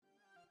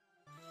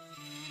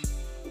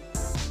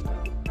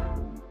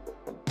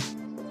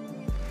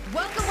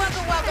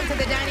welcome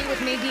to the Dining with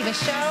Nadiva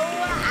show.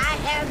 I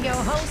am your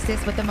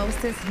hostess with the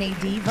mostest,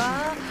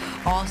 Nadiva,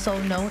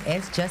 also known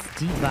as Just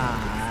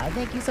Diva.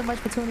 Thank you so much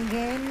for tuning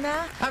in.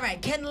 All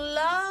right, can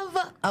love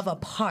of a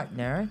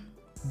partner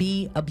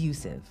be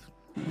abusive?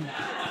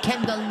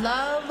 Can the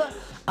love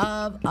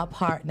of a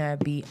partner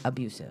be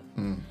abusive?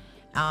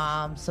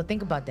 So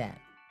think about that.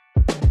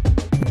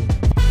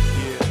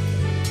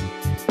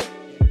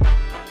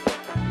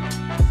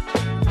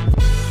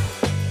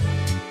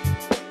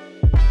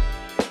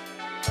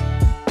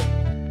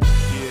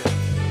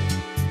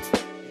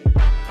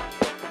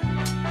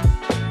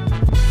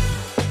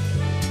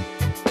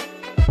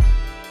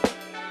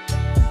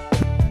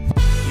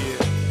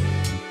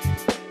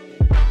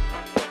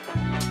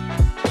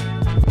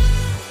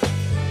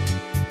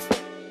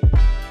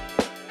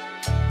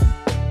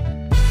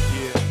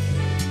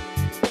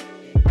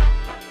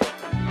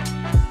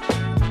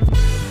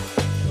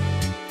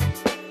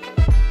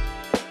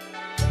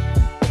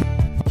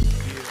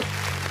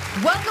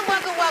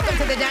 Welcome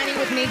to the Dining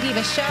with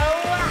Nadiva show.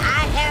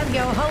 I am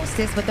your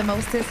hostess with the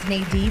mostest,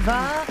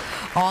 Nadiva,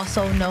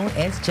 also known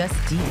as Just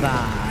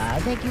Diva.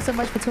 Thank you so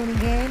much for tuning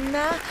in.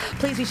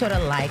 Please be sure to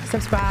like,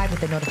 subscribe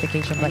with the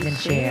notification button, and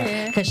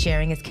share, because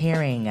sharing is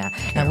caring.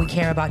 And we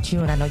care about you,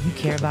 and I know you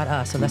care about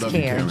us. So let's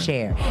care and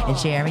share, and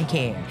share and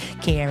care.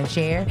 Care and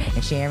share,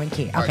 and share and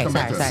care. Okay,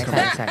 sorry.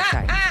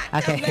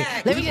 Okay,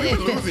 let me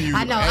just.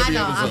 I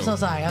know. I'm so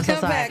sorry.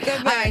 Come back.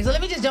 All right, so let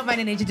me just jump right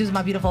in and introduce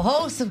my beautiful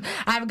host.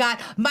 I've got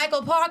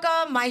Michael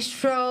Parker,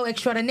 maestro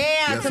extraordinaire,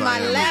 Yes, to my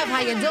left. How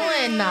you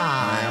doing?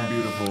 I am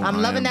beautiful.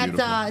 I'm loving that.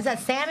 Beautiful. Is that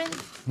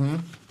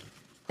salmon?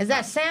 Is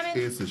that salmon?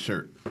 It's a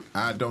shirt.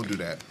 I don't do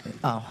that.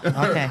 Oh,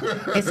 okay.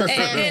 It's a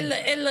salmon.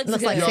 It looks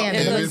Looks good. like salmon.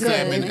 It It looks looks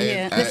good. salmon.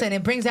 Yeah. Listen,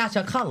 it brings out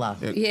your color.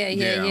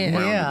 Yeah.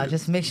 brown.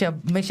 Just makes your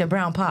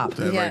brown pop.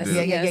 That right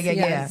Yes.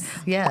 there.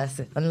 Yes.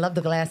 And I love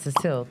the glasses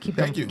too. Keep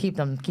Thank you.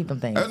 them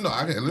things. No,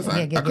 I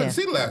couldn't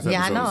see the last episode.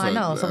 I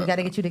know. So we got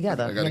to get you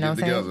together. I gotta You know what I'm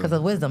get saying? together. Because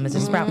of wisdom is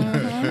just sprouting.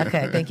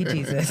 Okay, thank you,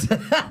 Jesus.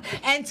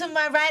 And to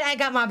my right, I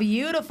got my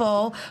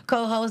beautiful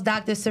co-host,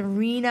 Dr.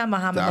 Serena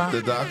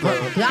Muhammad.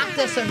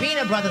 Dr.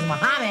 Serena Brothers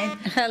Muhammad.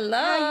 Hello.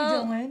 How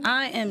you doing?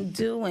 I am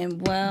doing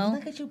well.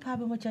 Look at you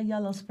popping with your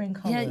yellow spring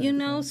color. Yeah, you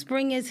know,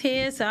 spring is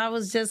here, so I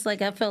was just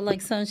like, I felt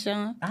like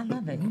sunshine. I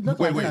love it. You look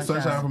Wait, like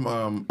Sunshine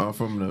from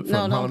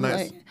Hollow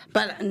Nights.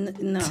 But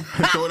no.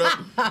 Throw it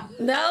up.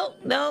 No.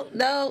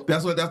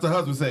 That's the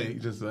husband say.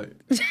 Just like.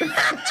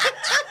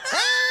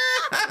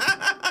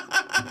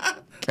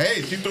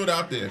 Hey, she threw it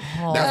out there.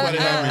 That's why they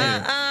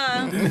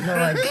love me here.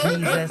 Lord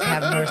Jesus,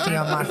 have mercy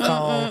on my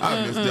soul.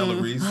 I miss Della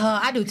Reese.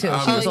 I do too.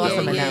 She was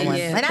awesome in that one.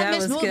 yeah. And I That miss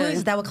was movies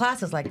good. that were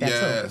classes like that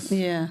Yes. too.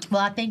 Yeah.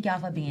 Well, I thank y'all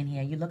for being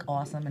here. You look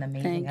awesome and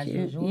amazing Thank as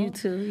you. usual. You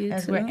too.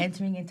 As we're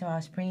entering into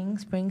our spring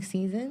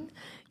season.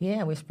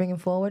 Yeah, we're springing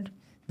forward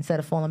instead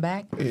of falling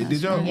back. Hey,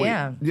 did y'all?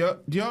 Yeah. Do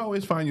y'all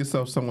always find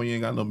yourself somewhere you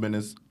ain't got no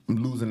business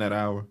losing that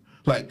hour?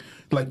 Like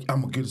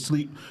I'm gonna get to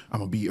sleep. I'm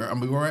gonna be all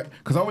right.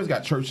 Cause I always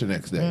got church the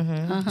next day,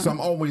 so I'm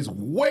always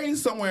way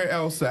somewhere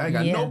else. I ain't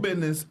got no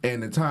business,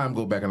 and the time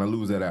go back and I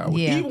lose that hour.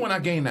 Yeah. Even when I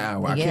gain the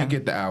hour, I Yeah. can't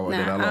get the hour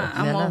that I lost.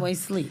 I'm always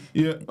sleep.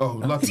 Yeah.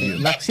 Oh, lucky you.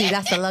 See,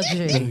 that's the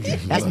luxury.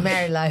 That's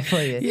married life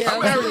for you. Yeah.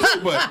 I'm married,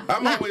 but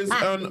I'm always working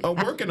on the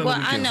Well,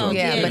 weekends. I know. so-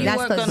 Yeah, but you that's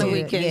work 'cause on the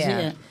weekends,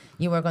 yeah.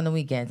 You work on the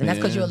weekends, and that's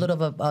because Yeah. you're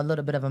a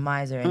little bit of a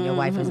miser, and your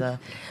wife is a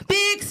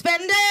big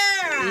spender.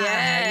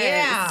 Yes.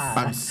 Yeah.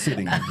 I'm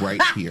sitting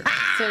right here.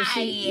 So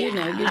she, you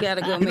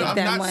gotta go You make know, I'm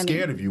that not money.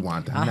 scared if you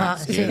want. I'm not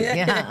scared.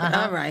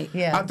 Yeah. All right.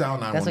 Yeah. I'll dial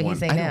That's what 911. he's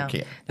saying I now. don't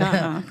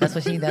care. That's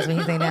what he's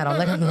saying now. Don't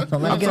let him get a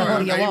I'm hold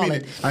sorry. of your I ain't mean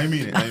wallet. it. I ain't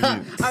mean it. All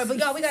right, but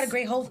y'all, we got a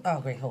great host. Oh,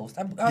 great host.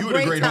 A You were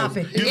the great host.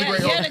 topic. You the Yeah, great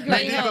you're host. the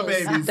great Nadiva, host.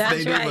 babies. That's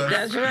Nadiva. right,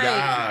 that's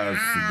right.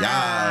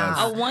 Yes.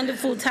 A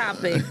wonderful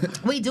topic.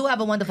 We do have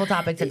a wonderful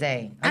topic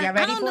today. Are y'all I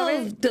ready don't for know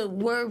it? if the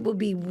word would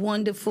be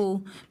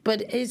wonderful,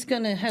 but it's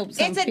gonna help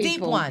some It's a deep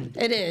people. one.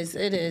 It is.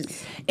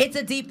 It's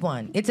a deep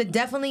one. It's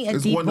definitely a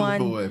It's deep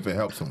wonderful one. if it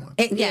helps someone.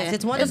 Yes, Yeah,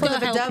 it's wonderful it's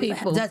if it gonna help does,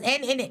 people.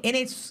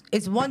 and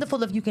it's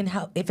wonderful if you can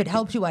help if it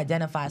helps you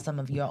identify some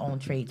of your own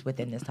traits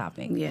within this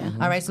topic. Yeah.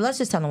 All right, so let's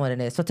just tell them what it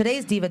is. So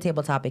today's Diva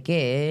Table topic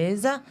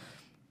is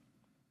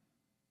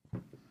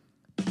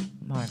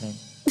Marvin.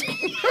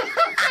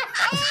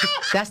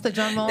 That's the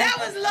drum roll. That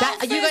was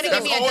low You're gonna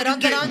give me a That's all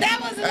dun you dun. get. That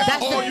was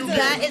That's low all you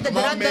That get. is the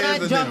My dun man's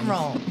dun in drum them.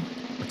 roll. I told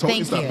you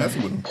Thank stop you.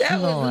 messing with him.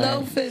 That was Lord.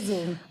 low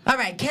fizzle. All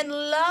right, can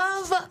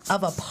love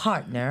of a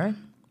partner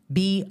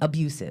be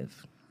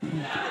abusive?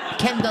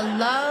 Can the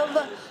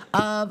love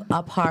of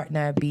a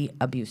partner be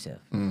abusive?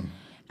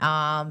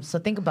 So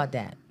think about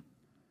that.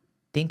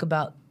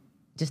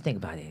 Just think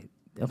about it.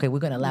 Okay, we're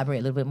going to elaborate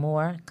a little bit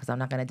more because I'm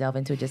not going to delve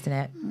into it just in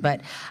that.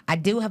 But I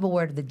do have a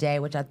word of the day,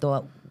 which I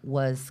thought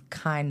was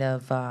kind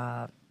of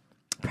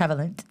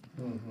prevalent.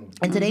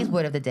 And today's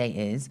word of the day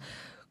is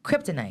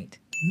kryptonite.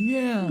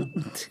 Yeah.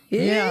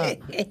 Yeah.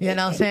 You know what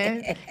I'm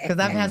saying? Because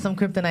I've had some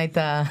kryptonite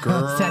that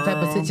type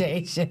of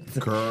situations.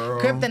 Girl.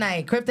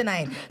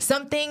 Kryptonite.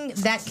 Something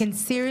that can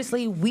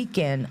seriously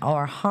weaken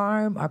or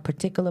harm a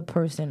particular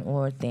person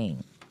or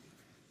thing.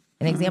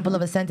 An example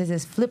of a sentence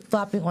is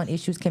flip-flopping on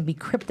issues can be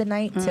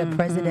kryptonite to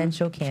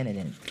presidential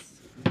candidates.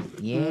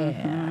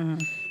 Yeah.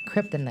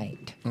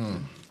 Kryptonite.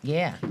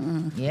 Yeah.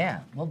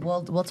 Yeah.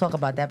 We'll talk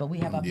about that, but we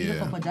have a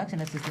beautiful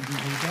production assistant,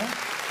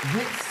 DJ,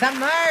 with some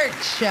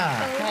merch.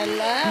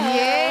 Hello.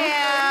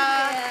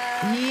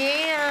 Yeah.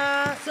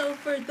 Yeah. So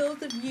for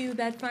those of you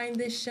that find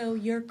this show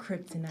your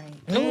kryptonite,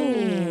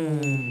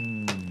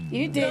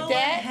 You did go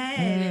that.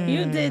 ahead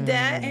You did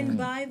that. and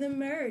buy the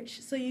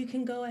merch so you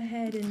can go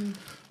ahead and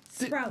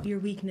sprout your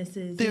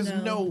weaknesses. There's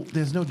no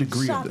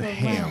degree Shop of the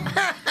around.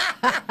 ham.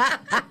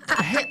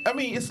 I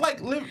mean, it's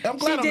like I'm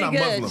glad I'm did not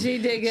good. Muslim. She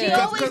did good. She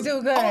always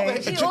do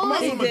good. She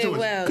always did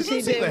well. Could you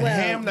She see did the well.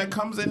 ham that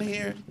comes in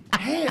here?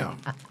 Ham.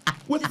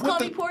 With Call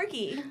me the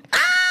Porky.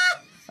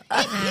 No,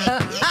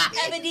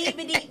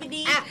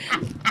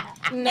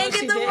 And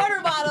she get the didn't. water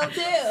bottle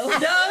too.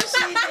 No,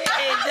 she didn't.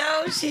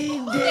 No, she Stay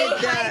did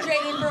not.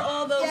 hydrated for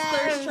all those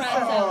thirst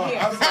traps out here.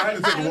 I'm sorry, I had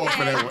to take a walk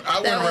for that one.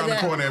 I went around the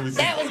corner every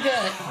That was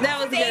good. That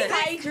was Stay good.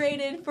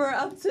 hydrated for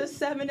up to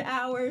 7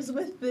 hours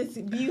with this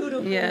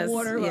beautiful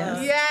water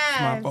bottle.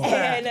 Yes.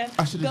 And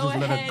I should've go just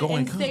let her ahead go and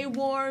and come. stay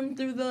warm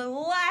through the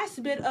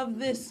last bit of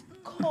this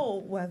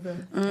cold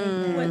weather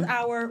with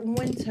our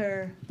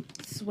winter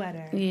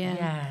sweater. Yeah.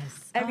 Yes.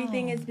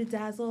 Everything is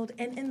bedazzled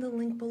and in the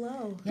link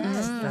below.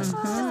 Yes. Just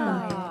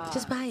buy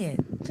Just buy it.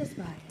 it. Just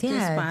buy it.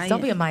 Yeah. buy Don't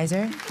it. be a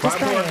miser. Bye, Just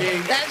buy it. Porky.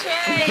 That's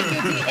right. Thank you,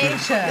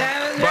 Deasia.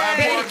 That was Bye,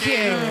 right. Porky.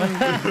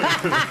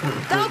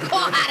 Don't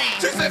call her that.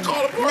 She said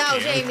call her Porky. No,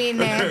 she ain't mean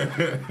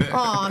that.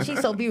 Oh, she's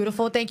so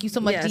beautiful. Thank you so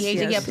much, Yes, Deasia.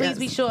 yes, Yeah, please yes.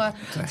 be sure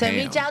to ham.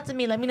 reach out to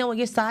me. Let me know what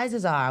your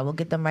sizes are. We'll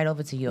get them right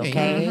over to you,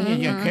 okay?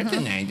 Yeah,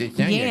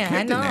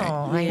 I know.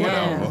 I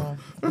know.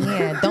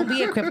 Yeah, don't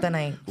be a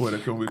kryptonite. What,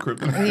 it can be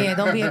kryptonite? Yeah,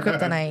 don't be a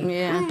kryptonite.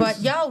 Yeah. But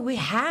yo, we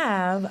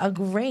have a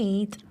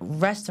great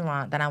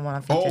restaurant that I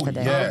want to feature Oh,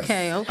 today. yes.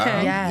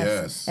 Okay.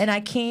 Yes. And I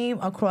came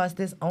across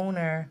this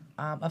owner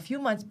a few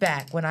months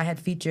back when I had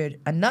featured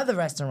another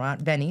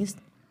restaurant, Benny's.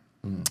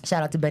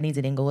 Shout out to Benny's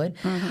in Inglewood.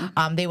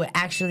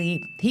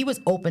 He was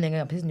opening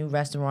up his new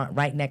restaurant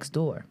right next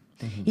door.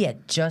 He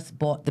had just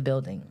bought the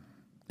building.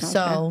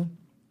 So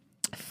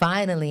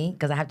finally,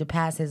 because I have to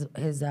pass his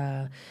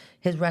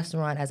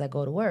restaurant as I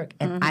go to work,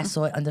 and I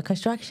saw it under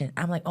construction.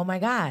 I'm like, oh my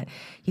God,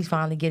 he's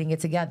finally getting it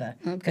together.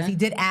 Because he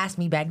did ask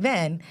me back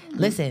then,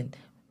 listen,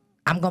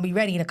 I'm going to be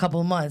ready in a couple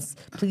of months.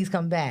 Please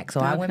come back. So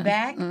I went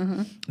back,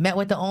 met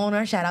with the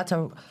owner. Shout out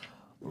to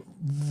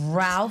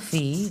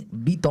Ralphie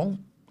Biton.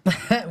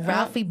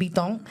 Ralphie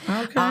Biton.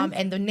 Okay.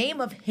 And the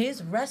name of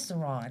his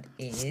restaurant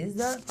is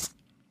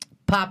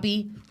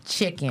Poppy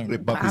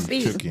Chicken.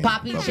 Poppy chicken.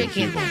 Poppy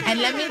chicken. And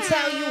let me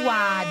tell you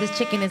why this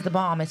chicken is the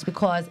bomb. It's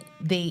because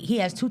he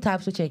has two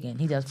types of chicken.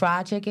 He does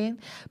fried chicken,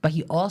 but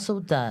he also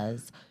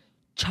does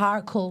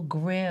charcoal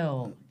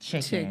grill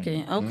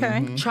chicken.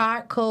 Okay.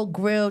 Charcoal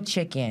grilled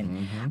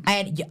chicken.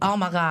 And oh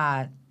my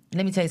God.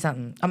 Let me tell you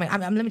something. Let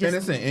me just. And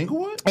it's in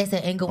Inglewood? It's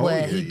in Inglewood. Oh,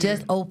 yeah, He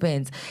just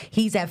opens.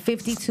 He's at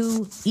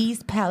 52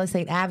 East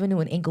Palisade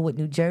Avenue in Inglewood,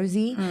 New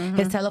Jersey.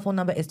 His telephone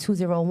number is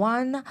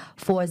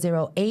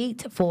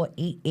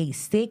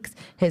 201-408-4886.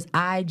 His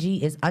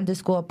IG is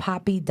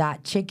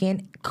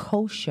 _poppy.chicken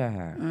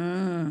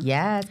kosher.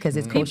 Yes, because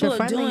it's kosher People are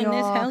friendly, doing this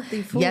y'all.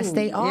 healthy food. Yes,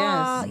 they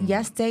are. Yes.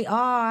 Yes, they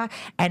are.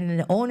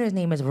 And the owner's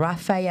name is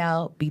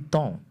Raphael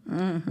Biton.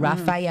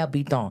 Raphael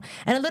Biton.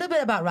 And a little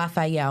bit about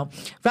Raphael.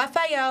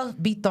 Raphael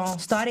Biton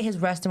started his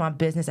restaurant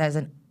business as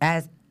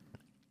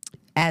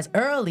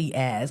early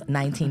as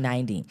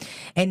 1990.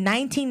 In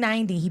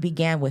 1990, he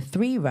began with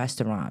 3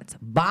 restaurants.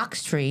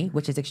 Box Tree,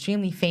 which is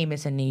extremely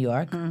famous in New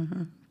York,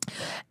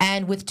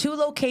 and with 2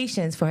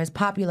 locations for his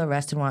popular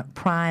restaurant,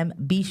 Prime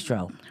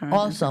Bistro,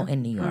 also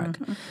in New York.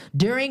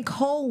 During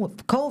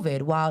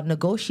COVID, while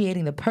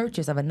negotiating the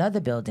purchase of another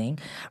building,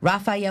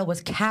 Raphael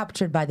was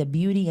captured by the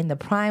beauty in the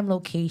prime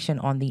location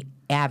on the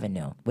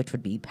avenue, which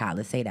would be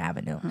Palisade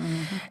Avenue.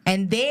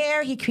 And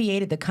there he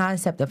created the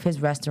concept of his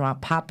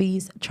restaurant,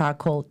 Poppy's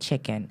Charcoal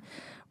Chicken.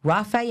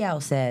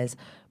 Raphael says,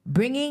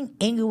 bringing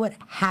Inglewood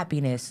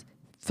happiness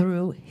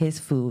through his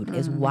food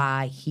is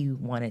why he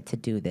wanted to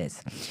do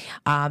this.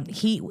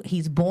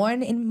 He's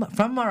born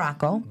from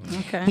Morocco.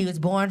 Okay. He was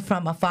born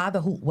from a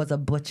father who was a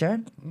butcher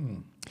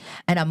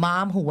and a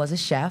mom who was a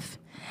chef.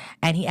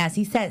 And as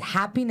he said,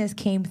 happiness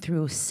came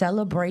through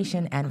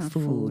celebration and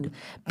food.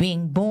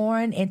 Being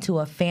born into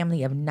a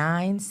family of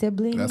 9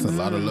 siblings. That's a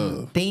lot of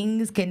love.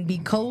 Things can be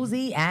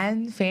cozy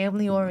and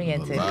family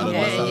oriented. A lot of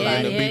us are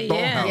in the big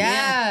bone house.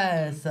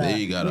 Yes. There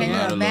you got a Can lot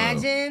you of love.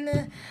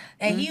 imagine?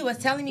 And he was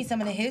telling me some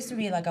of the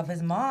history, like, of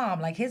his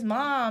mom. Like, his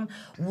mom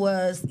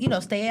was,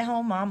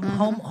 stay-at-home mom,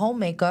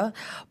 homemaker,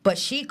 but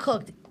she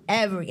cooked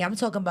I'm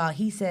talking about,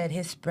 he said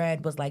his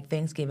spread was like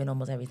Thanksgiving,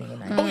 almost everything at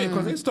night. Oh, yeah,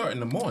 because they start in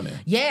the morning.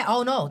 Yeah,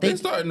 oh no. They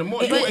start in the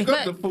morning. You wake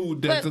up the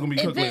food that's going to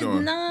be cooked if later it's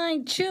on.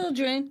 9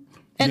 children,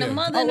 and Yeah. a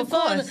mother and a of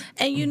course. father,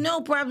 and you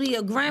know probably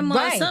a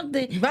grandma or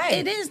something. Right.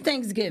 It is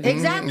Thanksgiving.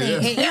 Exactly. Yeah.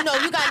 And you know,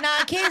 you got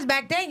 9 kids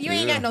back then. You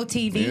ain't Yeah. got no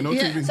TV. Ain't no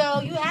TV.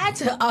 So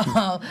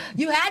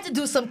you had to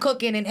do some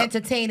cooking and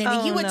entertaining.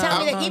 And he would tell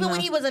me that even when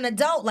he was an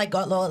adult, like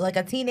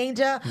a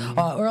teenager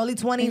or early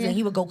 20s, and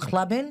he would go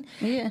clubbing.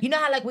 Yeah. You know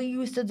how like we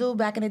used to do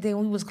back in the day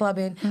when we was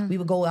clubbing, we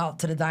would go out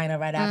to the diner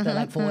right after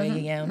like 4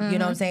 a.m. You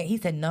know what I'm saying? He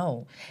said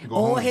no. Go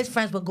All home. his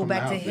friends would go Come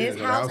back to out, his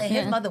yeah, house, the and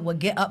his mother would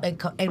get up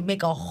and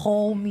make a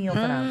whole meal for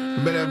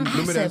them.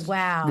 Remember said, that?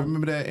 wow.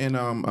 Remember that in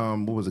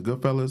what was it,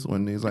 Goodfellas?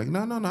 When he's like,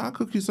 no, I'll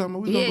cook you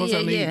something. We gonna go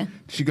something to eat.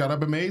 She got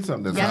up and made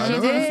something. That's Yes, how she it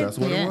was. did. That's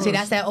what it was. See,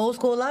 that's that old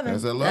school loving.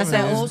 That's that That's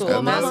loving. that old That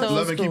school love- mama.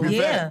 love and keep you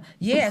Yeah, fat.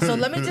 yeah. So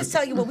let me just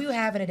tell you what we were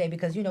having today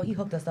because you know he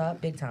hooked us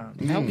up big time.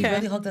 He Okay.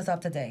 really hooked us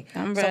up today.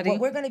 I'm So ready. what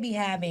we're going to be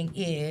having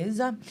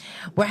is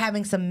we're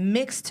having some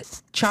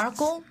mixed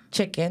charcoal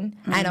chicken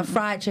and a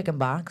fried chicken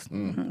box.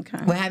 Okay.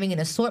 We're having an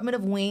assortment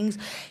of wings.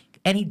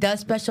 And he does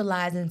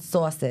specialize in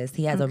sauces.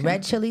 He has a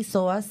red chili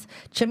sauce,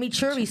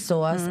 chimichurri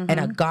sauce, and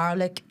a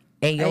garlic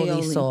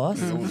aioli sauce.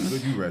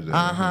 You read that.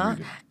 Uh-huh.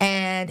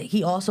 And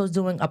he also is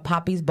doing a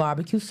Poppy's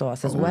barbecue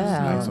sauce as well.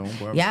 nice on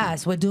barbecue.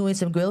 Yes, we're doing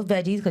some grilled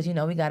veggies because, you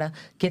know, we got to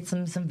get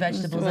some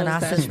vegetables in our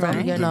That's system,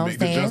 right. you To know what I'm make-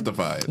 to saying?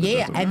 justify it, to Yeah,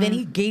 justify and then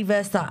he gave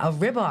us a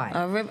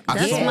ribeye.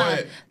 I saw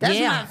it. That's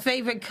Yeah. my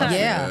favorite cut.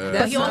 Yeah, but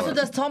That's he also my-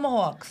 does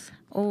tomahawks.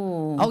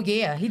 Oh. Oh,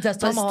 yeah, he does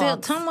But still,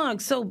 tomahawks.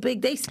 tomahawks so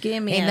big, they scare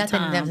me Ain't at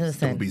nothing, times.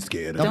 listen. Don't be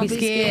scared. Don't be be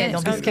scared. scared.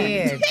 Don't be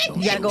Okay. scared.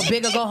 You gotta go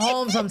big or go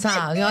home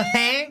sometimes. You know what I'm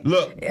saying?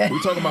 Look,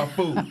 we talking about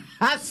food.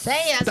 I'm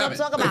saying that's what I'm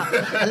Stop talking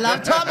about. I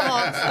love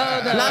tomahawks.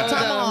 Love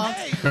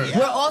tomahawks.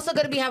 We're also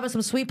gonna be having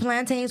some sweet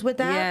plantains with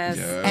that. Yes.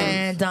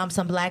 Yes. And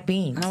some black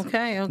beans.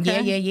 Okay,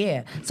 okay.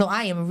 Yeah. So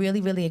I am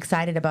really, really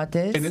excited about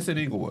this. And it's in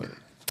Inglewood.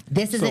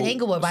 This is in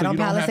Inglewood, right on you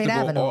don't have Palisade to go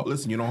Avenue.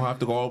 listen, you don't have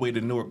to go all the way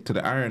to Newark to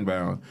the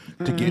Ironbound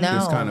to get No.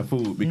 this kind of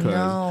food because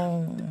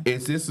No.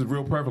 this is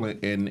real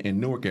prevalent in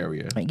Newark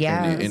area.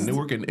 Yes. In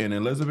Newark and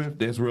Elizabeth,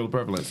 that's real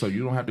prevalent. So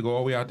you don't have to go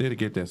all the way out there to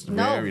get this.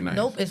 Very nice.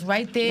 Nope, it's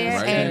right there.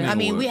 Right and in I mean,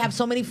 we Inglewood. have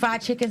so many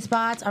fried chicken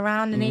spots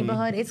around the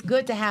neighborhood. It's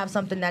good to have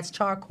something that's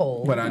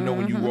charcoal. But I know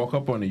when you walk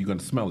up on it, you're gonna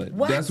smell it.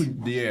 What? That's what,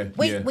 yeah.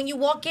 Wait, yeah. when you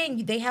walk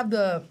in, they have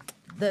the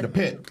The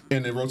pit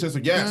in the Rochester.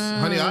 Yes,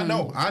 honey, I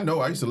know.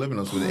 I used to live in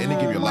those food, and they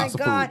give you Oh my lots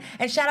of God. food.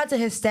 And shout out to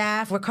his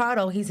staff,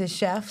 Ricardo. He's his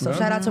chef. So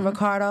shout out to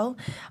Ricardo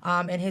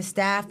and his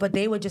staff. But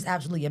they were just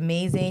absolutely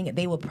amazing.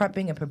 They were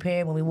prepping and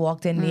preparing when we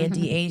walked in, me and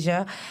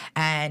Asia.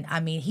 And I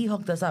mean, he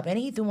hooked us up. And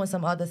he threw in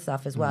some other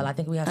stuff as well. I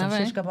think we have some All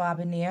right. shish kebab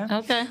in there.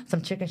 Okay.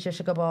 Some chicken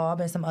shish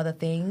kebab and some other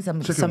things.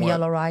 Some Chicken what?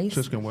 yellow rice.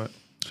 Chicken what?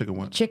 Chicken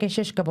what? Chicken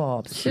shish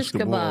kebabs. Shish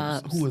Chicken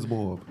kebabs. Who is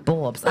Bob?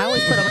 Bobs. I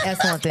always put an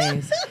S on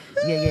things.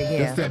 Yeah.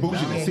 That's that bougie.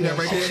 See that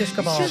right there? Shish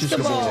kebab. Shish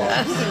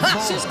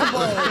kebab. Shish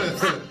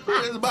kebab.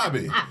 Where's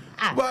Bobby?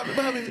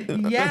 Bobby.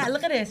 Yeah,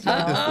 look at this. Look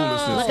at this y'all.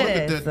 foolishness. Look Look at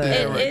at this. that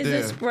there, It right is there.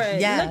 a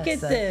spread. Yes. Look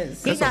at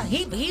this. He's not.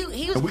 He's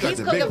And we got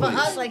the cooking big for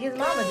plates. us like his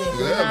mama did.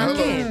 Yeah, Our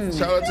hello. kids.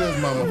 Shout out to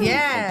his mama.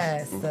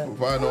 Yes. For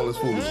finding all this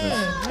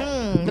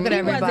foolishness. Look at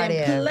everybody.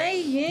 wasn't else.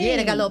 playing. Yeah,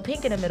 they got a little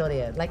pink in the middle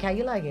there, like how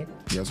you like it.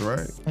 That's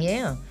right.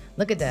 Yeah.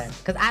 Look at that.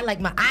 Cause I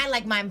like my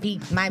my Me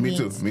meats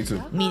too. Me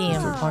too.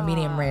 medium or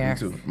medium rare. Me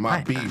too.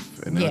 My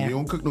beef. And yeah. you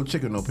don't cook no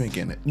chicken, no pink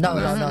in it. No.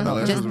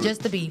 that's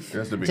Just the beef.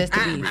 Just the beef. Just the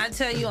beef. I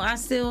tell you, I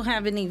still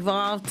haven't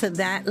evolved to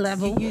that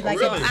level. You like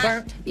Really? it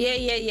burnt?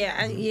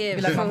 Yeah.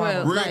 You like For my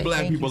real. mama? Real black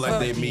thank people you like so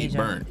they much, meat Asia.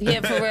 burnt.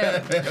 Yeah,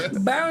 for real.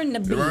 Burn the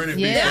beef. Burn it,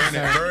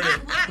 Yeah. burn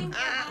it.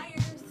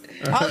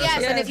 Oh yes,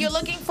 and Yes. if you're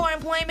looking for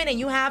employment and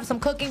you have some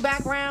cooking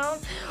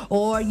background,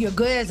 or you're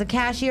good as a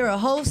cashier or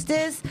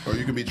hostess, Or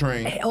you can be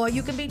trained. or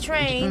you can be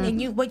trained,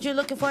 and but you're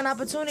looking for an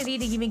opportunity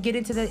to even get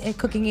into the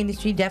cooking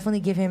industry, definitely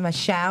give him a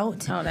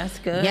shout. Oh, that's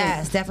good.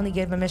 Yes, definitely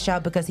give him a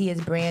shout because he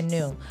is brand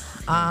new. Look,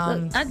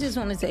 I just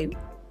want to say,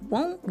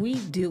 won't we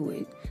do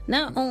it?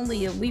 Not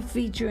only are we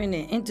featuring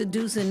and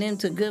introducing them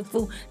to good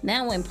food,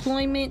 now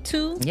employment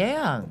too.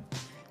 Yeah.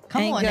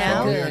 Come Ain't on God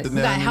now. good. Here at the We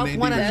gotta National help Navy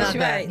one Base. another. That's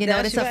right, You know,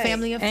 that's it's a right.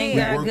 family Ain't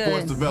affair. God Workforce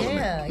good.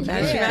 development.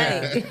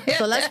 That's right.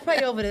 So let's pray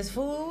over this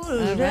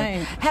food. right.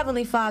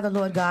 Heavenly Father,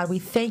 Lord God, we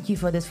thank you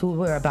for this food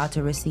we're about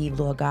to receive,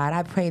 Lord God.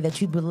 I pray that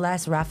you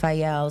bless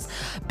Raphael's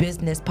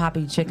business,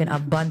 Poppy Chicken,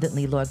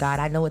 abundantly, Lord God.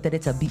 I know that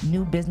it's a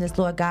new business,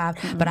 Lord God,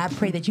 but I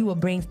pray that you will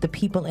bring the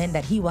people in,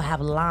 that he will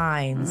have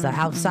lines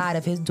outside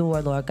of his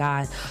door, Lord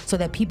God, so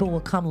that people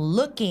will come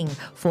looking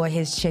for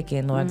his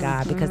chicken, Lord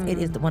God, because it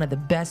is one of the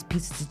best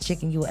pieces of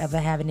chicken you will ever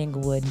have in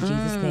Inglewood. In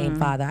Jesus' name,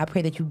 Father, I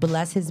pray that you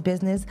bless his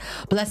business,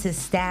 bless his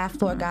staff,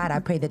 Lord God. I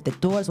pray that the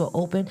doors will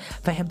open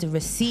for him to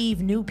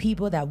receive new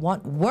people that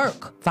want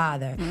work,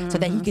 Father, so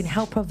that he can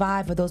help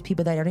provide for those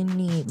people that are in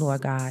need,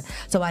 Lord God.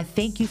 So I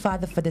thank you,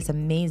 Father, for this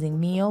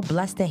amazing meal.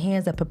 Bless the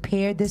hands that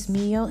prepared this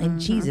meal. In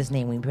Jesus'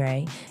 name we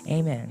pray.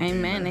 Amen.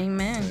 Amen.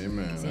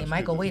 Amen. See,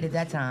 Michael waited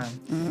that time.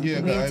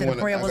 Yeah, Waited because till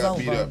the prayer was I got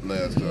beat over. up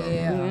last time.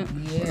 Yeah.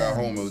 I got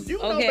home. It was, you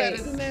know Okay.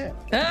 better than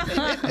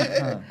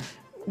that.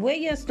 Where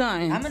you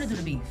starting? I'm going to do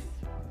the beef.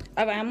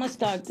 All right, I'm gonna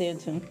start there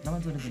too. I'm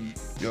going to do the beef.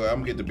 Yo, I'm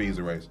gonna get the beans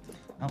and rice.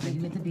 Okay,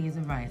 you get the beans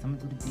and rice. I'm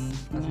gonna do the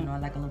beef because you know I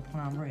like a little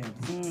prime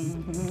ribs.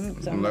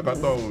 Like I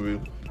thought it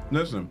would be.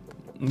 Listen,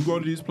 you go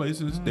to these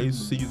places, they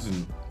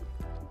season.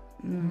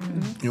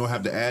 You don't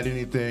have to add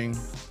anything.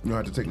 You don't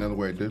have to take nothing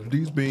away.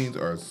 These beans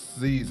are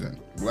seasoned.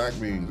 Black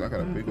beans. I got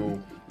a big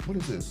old. What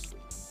is this?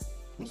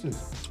 What's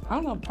this?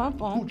 I'm gonna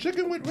pump Oh, on.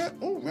 chicken with wrap.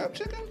 Oh, wrap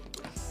chicken.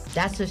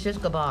 That's the shish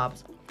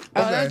kebabs.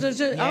 Oh, that's just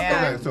Yeah.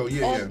 okay. Okay, so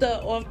yeah, Off yeah.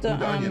 the With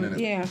the onion in it.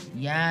 yeah.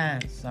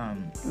 Yes.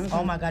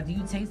 Oh my God, do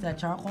you taste that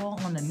charcoal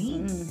on the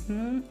meat?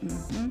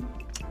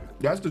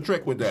 That's the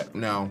trick with that.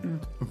 Now,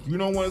 if you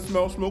don't want to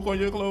smell smoke on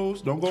your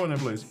clothes, don't go in that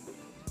place.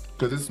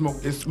 Cause it's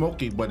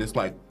smoky, but it's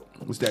like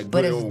it's that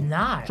But good it's old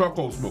not.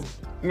 charcoal smoke.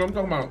 You know what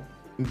I'm talking about?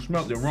 You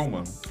smell the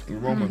aroma. The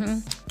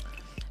aroma.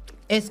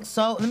 It's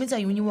so. Let me tell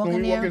you, when you walk When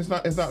in you walk in,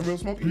 there, it's not real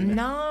smoky.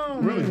 no.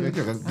 Really? They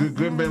got a good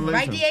ventilation.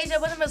 Right, Deasia,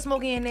 wasn't real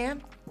smoky in there.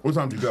 What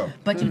time did you go?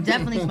 But you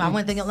definitely smell. I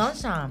went thinking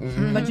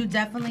lunchtime. But you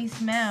definitely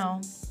smell.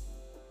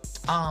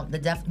 You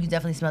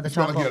definitely smell the It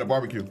smell like you charcoal. had a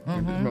barbecue. It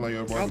smell like you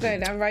had a barbecue. Okay,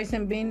 that rice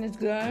and bean is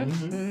good.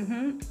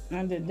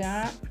 Under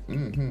that.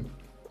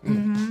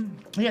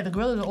 Yeah, the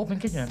grill is an open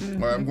kitchen.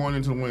 All right, I'm going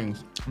into the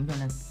wings. I'm doing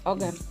this.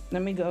 Okay,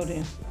 let me go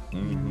there.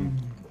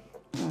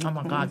 Oh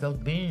my God, those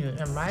beans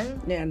and rice.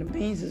 Yeah, the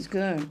beans is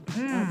good.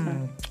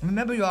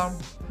 Remember, y'all,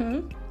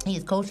 he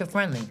is kosher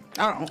friendly.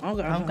 Oh,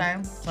 okay. Okay,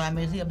 so that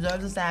means he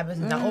observes the Sabbath.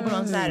 He's not open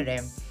on Saturday,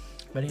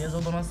 but he is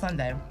open on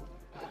Sunday.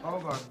 Oh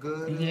my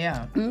goodness.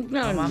 Yeah.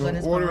 No, Oh my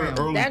goodness. Order for it real.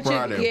 early that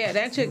Friday. chicken, yeah,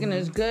 that chicken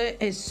is good.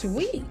 It's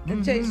sweet.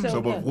 It tastes so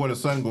So good. before the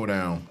sun go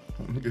down,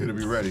 it'll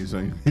be ready, so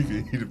you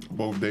can eat it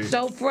both days.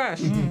 So fresh.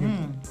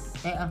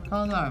 Hey,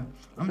 hold on.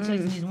 I'm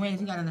tasting these wings.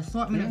 He got an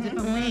assortment of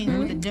different wings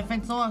with the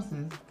different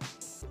sauces.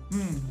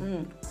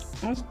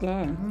 That's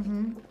good.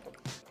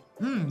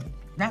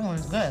 That one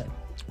is good.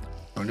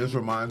 And this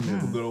reminds me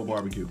of a good old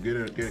barbecue. Get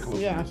it close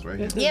Yeah. to this right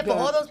here. This is Yeah, for good.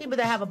 all those people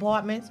that have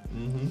apartments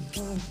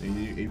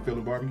And you feel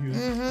the barbecue?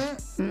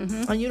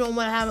 and you don't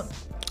want to have,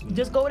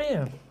 just go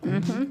there.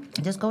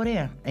 Just go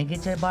there and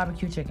get your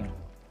barbecue chicken.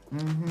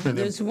 And then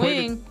This plate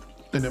wing it,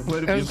 and then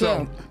plate it for is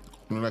yourself.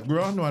 And they're like,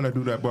 girl, I know how to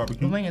do that The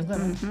barbecue. wing is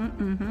good.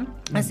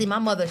 And see, my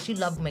mother, she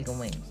loved making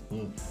wings.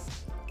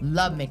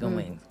 Love making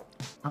wings.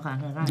 Okay.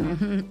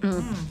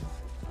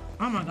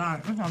 Oh my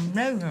God, it's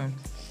amazing.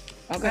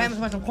 Okay. I'm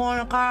put some corn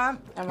on the cob.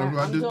 All That's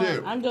what I just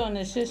did. I'm doing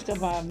the shish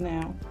kebab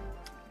now.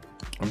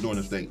 I'm doing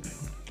the steak.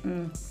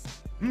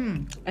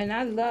 And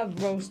I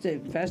love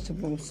roasted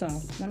vegetables, so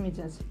let me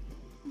just.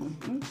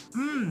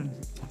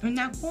 And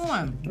that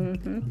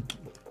corn.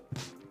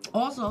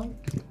 Also,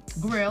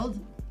 grilled,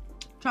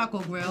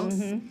 charcoal grilled.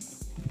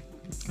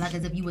 Like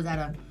as if you was at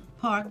a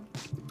park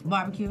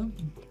barbecue.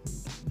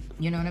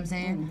 You know what I'm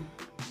saying?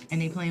 And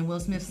they playing Will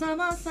Smith,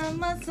 summer,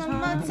 summer,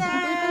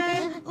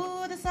 summertime.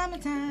 Ooh, the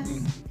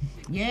summertime.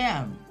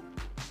 Yeah.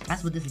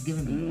 That's what this is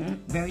giving me.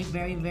 Very,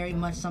 very, very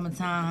much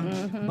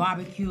summertime,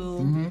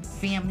 barbecue,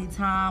 family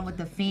time with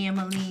the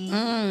family,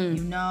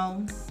 you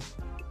know?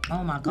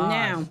 Oh my God.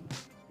 Now,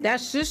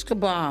 that's shish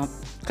kebab.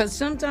 Because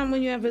sometimes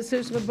when you have a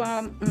shish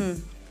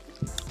kebab,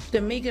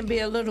 the meat can be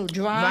a little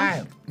dry.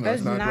 Right. No,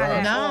 it's not dry.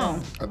 at No. all.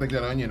 I think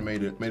that onion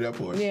made up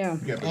for it. Yeah.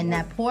 You got And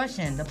that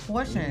portion, the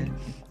portion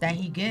that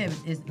he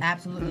gives is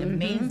absolutely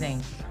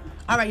amazing.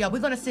 All right, y'all, we're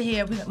gonna sit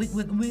here. We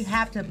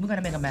have to. We're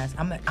gonna make a mess.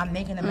 I'm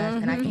making a mess,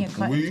 and I can't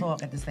cut We? and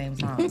talk at the same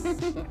time.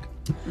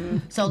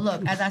 So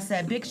look, as I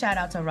said, big shout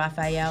out to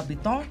Raphael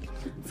Biton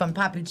from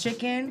Poppy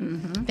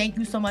Chicken. Thank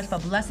you so much for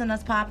blessing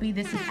us, Poppy.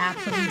 This is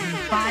absolutely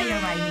fire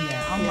right here.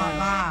 Oh my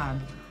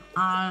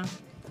God.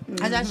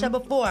 As I said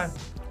before,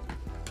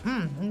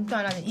 I'm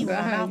trying not to eat Go my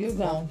ahead, mouth you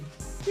go.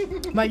 full.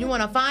 But you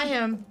want to find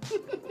him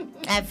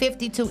at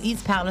 52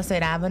 East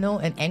Palisade Avenue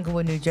in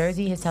Englewood, New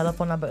Jersey. His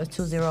telephone number is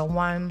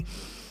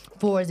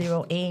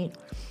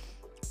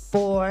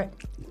 201-408-4.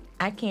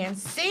 I can't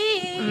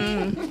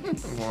see.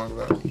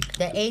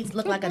 The 8s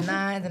look like a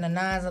 9 and the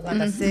 9s look like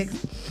a 6.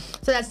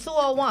 So that's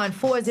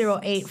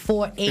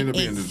 201-408-4886. It'll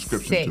be in the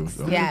description too,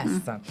 so.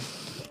 Yes.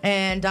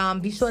 And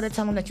be sure to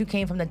tell him that you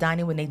came from the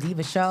Dining with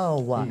Nadiva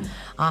show.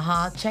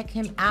 Check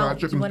him out.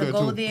 chicken's You want to good,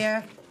 go too.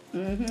 there,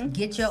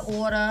 get your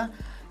order,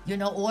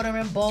 order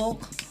in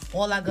bulk,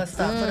 all that good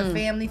stuff for the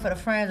family, for the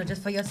friends, or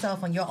just for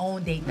yourself on your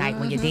own date night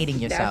when you're dating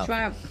yourself.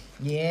 That's right.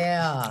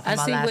 Yeah. I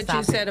my see last what you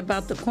topic. said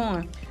about the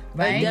corn.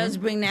 Right? It does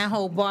bring that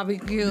whole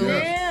barbecue.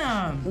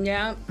 Yeah.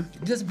 Yeah.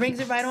 Just brings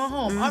it right on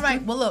home. All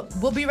right. Well, look,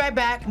 we'll be right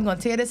back. I'm going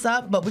to tear this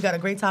up, but we got a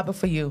great topic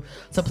for you.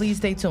 So please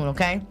stay tuned,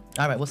 okay?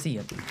 All right. We'll see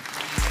you.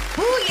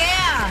 Ooh,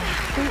 yeah.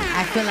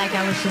 I feel like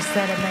I was just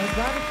at a nice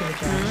barbecue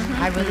with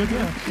y'all. I really do.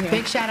 Yeah.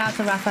 Big shout out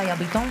to Raphael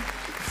Biton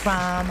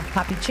from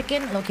Poppy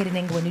Chicken, located in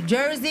Englewood, New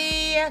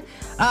Jersey.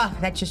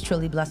 That just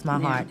truly blessed my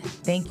heart.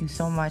 Thank you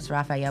so much,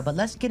 Raphael. But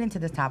let's get into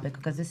this topic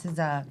because this is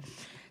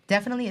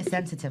definitely a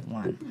sensitive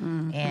one.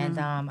 And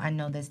I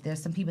know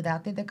there's some people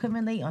out there that could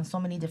relate on so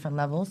many different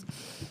levels.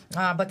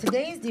 But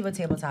today's Diva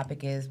Table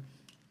topic is,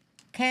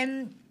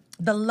 can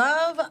the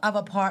love of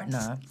a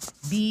partner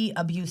be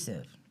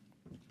abusive?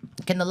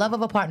 Can the love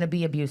of a partner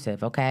be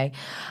abusive? Okay.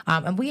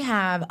 And we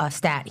have a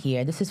stat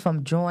here. This is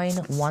from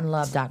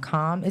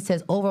joinonelove.com. It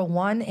says over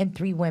 1 in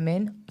 3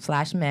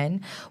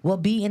 women/men will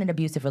be in an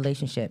abusive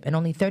relationship. And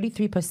only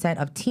 33%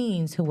 of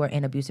teens who were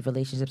in abusive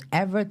relationships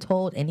ever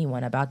told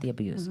anyone about the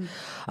abuse.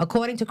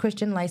 According to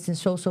Christian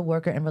licensed social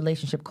worker and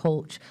relationship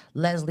coach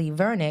Leslie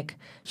Vernick,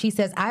 she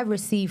says, I've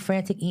received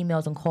frantic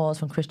emails and calls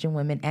from Christian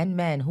women and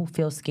men who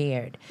feel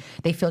scared.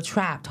 They feel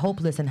trapped,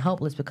 hopeless, and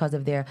helpless because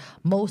their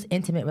most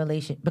intimate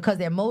relationship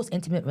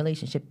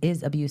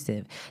is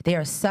abusive. They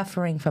are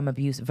suffering from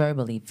abuse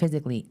verbally,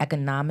 physically,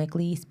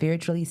 economically,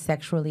 spiritually,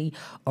 sexually,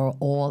 or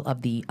all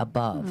of the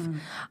above.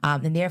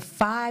 And there are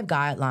 5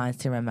 guidelines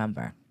to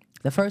remember.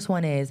 The first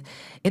one is,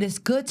 it is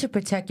good to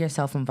protect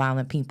yourself from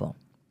violent people.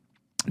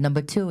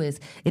 Number 2 is,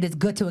 it is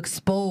good to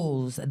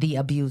expose the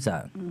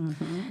abuser.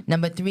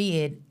 Number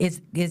 3,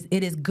 it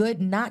is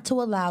good not to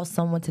allow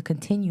someone to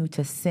continue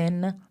to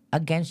sin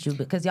against you,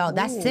 because y'all,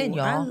 that's sin,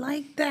 y'all. I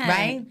like that.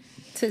 Right?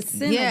 To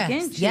sin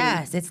against you.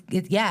 Yes,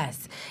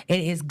 yes. It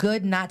is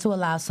good not to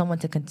allow someone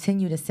to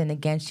continue to sin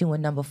against you.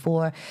 And number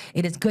 4,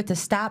 it is good to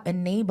stop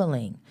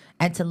enabling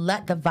and to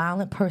let the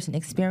violent person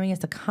experience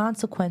the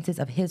consequences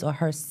of his or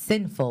her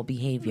sinful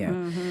behavior.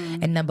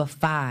 And number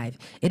 5,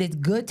 it is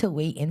good to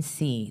wait and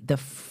see the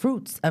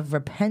fruits of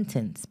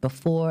repentance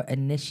before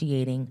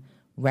initiating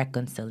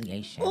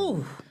reconciliation.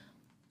 Ooh.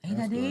 Ain't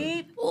that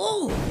deep?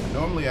 Ooh.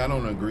 Normally, I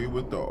don't agree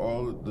with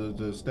all the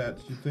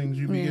stats things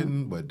you be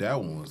getting, but that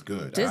one was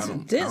good. I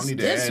don't need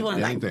to add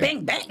one anything.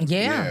 like bang bang.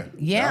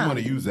 Yeah. I'm gonna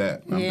use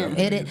that.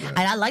 It is, and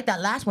I like that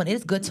last one. It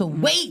is good to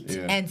wait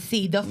and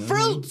see the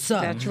fruits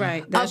That's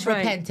right. That's of right.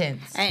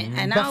 repentance.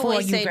 And I before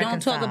always you say,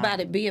 don't talk reconcile. about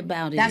it, be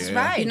about it. That's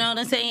right. You know what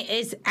I'm saying?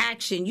 It's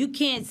action. You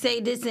can't say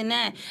this and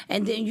that,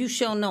 and then you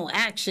show no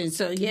action.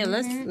 So yeah,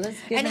 let's get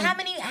And in.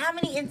 how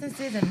many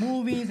instances in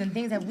movies and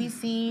things have we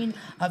seen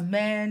of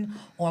men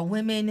or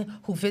women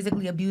who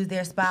physically abuse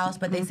their spouse,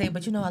 but they say,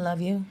 but you know I love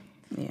you?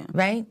 Yeah.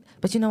 Right?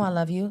 But you know I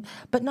love you.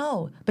 But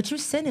no, but you're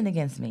sinning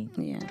against me.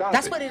 Yeah.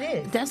 That's what it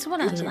is. That's what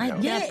I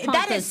like. Yeah, part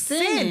that of is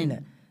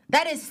sin.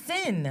 That is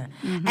sin.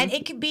 And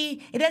it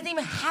doesn't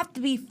even have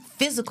to be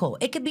physical.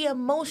 It could be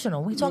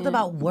emotional. We talked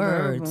about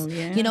words. Verbal,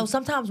 yeah. You know,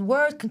 sometimes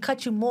words can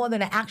cut you more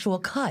than an actual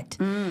cut.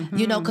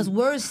 You know, because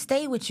words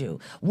stay with you.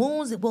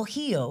 Wounds will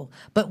heal,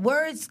 but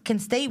words can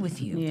stay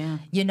with you. Yeah.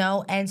 You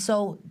know, and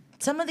so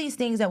some of these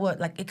things that would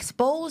like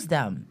expose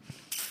them.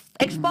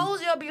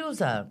 Expose your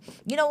abuser.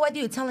 You know, whether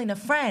you're telling a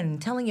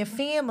friend, telling your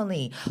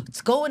family,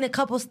 go into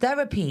couples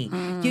therapy.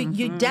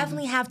 You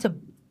definitely have to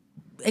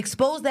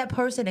expose that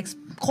person,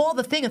 call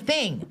the thing a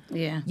thing.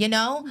 Yeah. You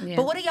know? Yeah.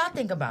 But what do y'all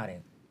think about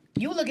it?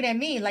 You looking at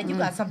me like you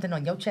got something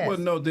on your chest. Well,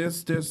 no,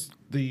 there's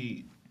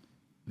a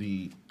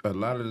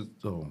lot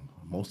of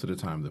most of the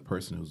time the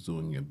person who's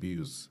doing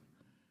abuse,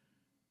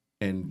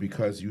 and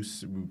because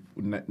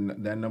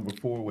that number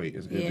 4 way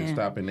is good to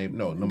stop and name.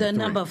 No, number 3.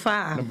 Number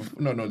 5.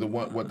 The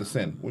one. What the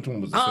sin? Which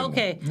one was the sin? Oh,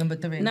 okay. Number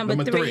 3.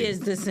 Number 3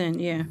 is the sin.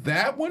 Yeah.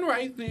 That one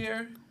right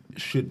there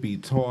should be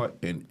taught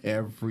in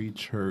every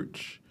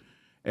church,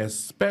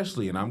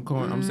 especially. And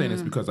I'm saying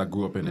this because I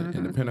grew up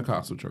in the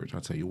Pentecostal church. I'll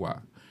tell you why.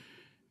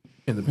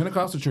 In the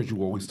Pentecostal church, you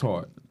were always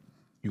taught,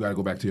 you got to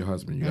go back to your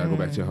husband. You got to go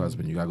back to your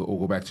husband. You got to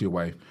go back to your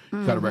wife.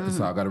 You got to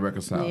reconcile. Got to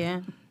reconcile.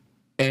 Yeah.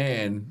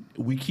 And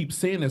we keep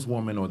seeing this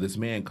woman or this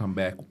man come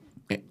back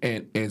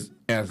and as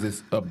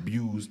this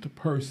abused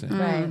person,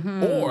 Right.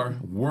 or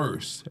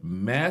worse,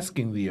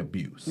 masking the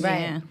abuse.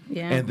 Right.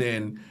 Yeah. And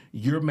then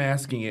you're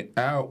masking it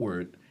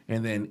outward,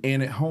 and then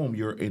at home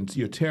you're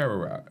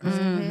terrorized,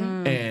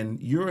 and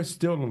you're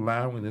still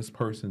allowing this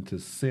person to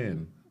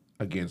sin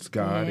against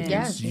God,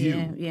 against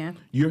you. Yeah.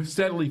 You're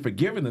steadily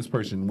forgiving this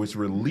person, which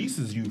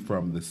releases you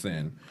from the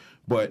sin,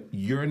 but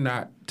you're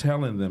not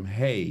telling them,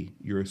 hey,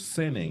 you're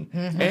sinning.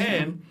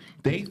 And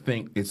they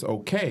think it's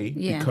okay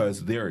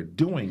because they're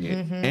doing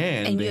it.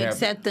 And you're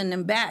accepting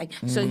them back.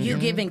 So you're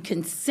giving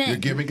consent. You're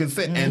giving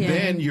consent. And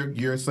then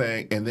you're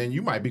saying, and then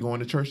you might be going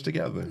to church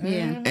together.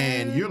 Yeah.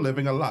 And you're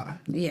living a lie.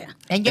 Yeah.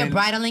 And you're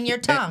bridling your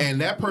tongue. And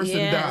that person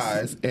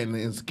dies and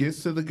it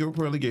gets to the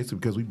pearly gates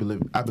because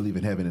I believe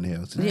in heaven and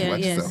hell. So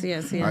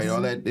Yes. All right,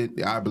 all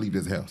that, I believe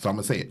there's hell. So I'm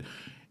going to say it.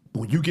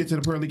 When you get to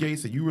the pearly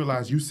gates and you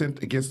realize you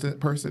sinned against that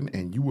person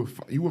and you were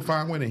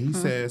fine with it, and he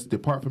says,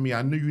 "Depart from me,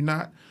 I knew you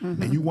not,"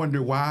 and you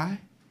wonder why,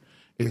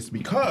 it's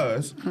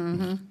because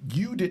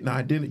you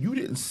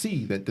didn't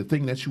see that the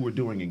thing that you were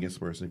doing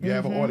against the person. If you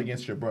have an order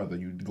against your brother,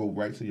 you go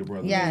right to your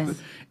brother.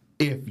 Yes.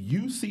 If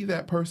you see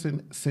that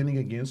person sinning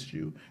against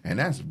you, and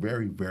that's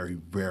very, very,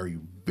 very,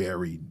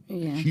 very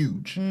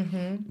huge,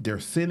 they're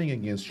sinning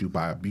against you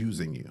by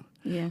abusing you.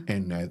 Yeah.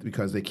 And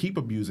because they keep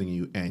abusing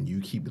you and you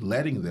keep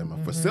letting them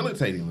or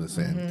facilitating the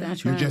sin,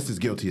 That's you're right. just as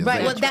guilty as Right.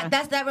 they Well, are.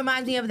 that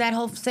reminds me of that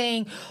whole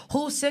saying,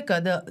 who's sicker,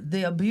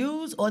 the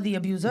abused or the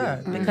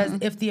abuser? Because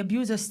if the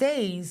abuser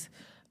stays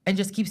and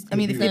just keeps,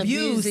 if the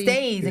abuse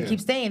stays and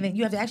keeps staying, then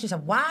you have to ask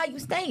yourself, why are you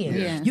staying?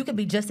 Yeah. You could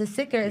be just as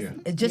sick as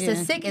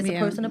as sick as the Yeah.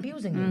 person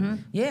abusing you.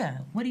 Yeah.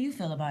 What do you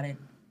feel about it?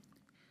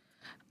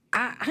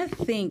 I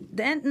think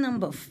that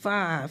number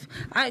 5,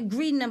 I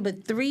agree number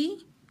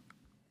 3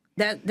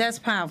 That's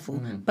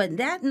powerful. But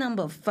that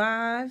number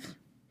 5,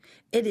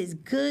 it is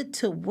good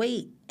to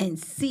wait and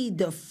see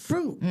the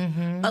fruit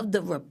of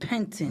the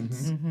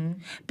repentance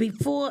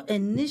before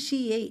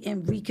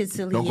initiating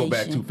reconciliation. Don't go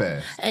back too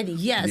fast. And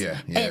yes, Yeah.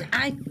 and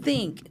I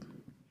think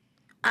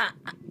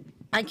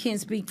I can't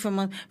speak from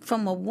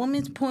a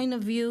woman's point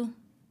of view.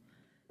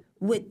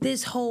 With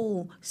this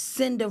whole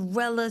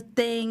Cinderella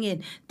thing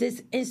and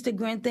this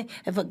Instagram thing,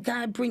 if a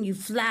guy bring you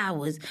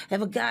flowers,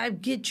 if a guy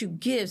get you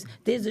gifts,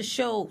 there's a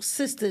show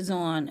Sisters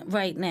on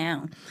right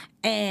now,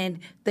 and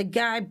the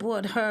guy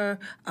bought her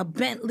a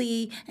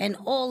Bentley and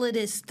all of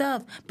this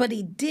stuff, but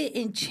he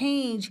didn't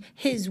change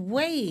his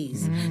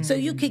ways. So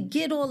you could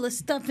get all the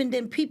stuff, and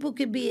then people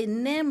could be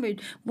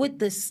enamored with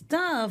the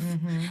stuff,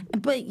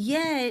 but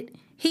yet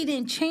he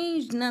didn't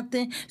change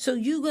nothing. So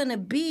you're gonna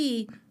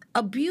be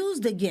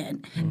abused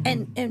again.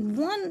 And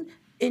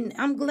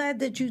I'm glad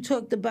that you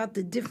talked about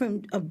the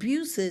different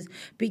abuses,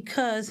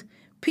 because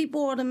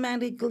people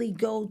automatically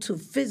go to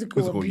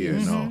physical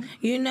abuse.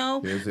 You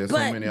know? There's so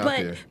many out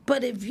there.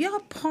 But if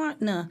your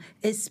partner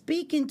is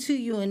speaking to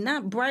you and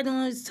not bright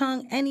on his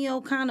tongue any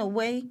old kind of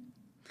way,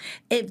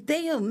 if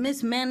they are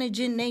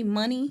mismanaging their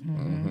money,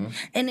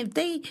 and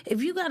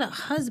if you got a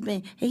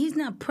husband and he's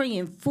not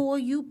praying for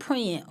you,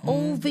 praying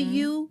over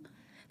you,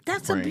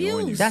 that's Praying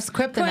abuse. That's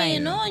kryptonite.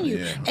 Praying on you.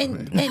 Yeah.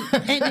 And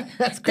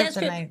That's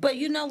kryptonite. But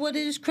you know what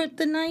is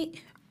kryptonite?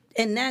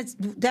 And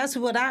that's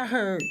what I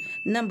heard.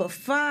 Number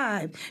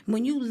 5,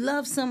 when you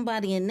love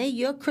somebody and they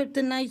your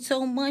kryptonite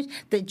so much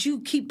that you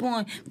keep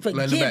on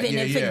forgiving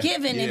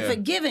and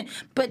forgiving.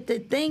 But the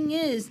thing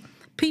is,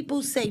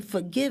 people say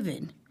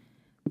forgiving,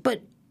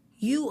 but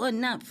you are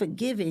not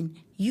forgiving.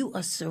 You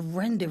are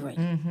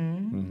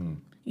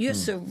surrendering. You're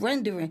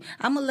surrendering.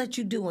 I'm going to let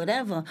you do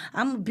whatever.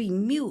 I'm going to be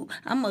mute.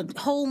 I'm going to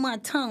hold my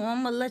tongue.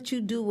 I'm going to let you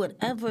do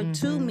whatever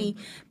to me,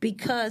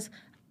 because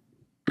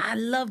I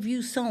love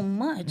you so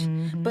much.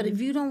 But if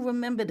you don't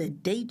remember to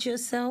date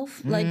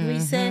yourself, like we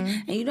said,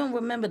 and you don't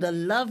remember to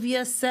love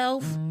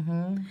yourself,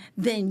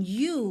 then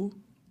you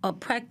are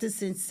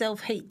practicing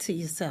self-hate to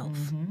yourself.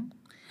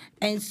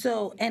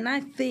 And I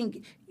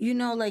think,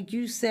 like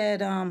you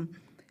said,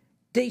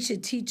 they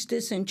should teach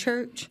this in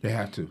church. They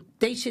have to.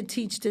 They should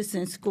teach this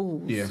in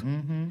schools. Yeah.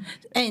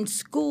 And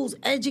schools,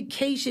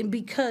 education,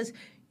 because,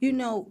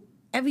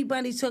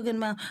 everybody's talking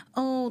about,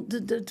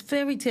 the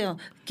fairy tale,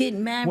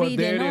 getting married. Well,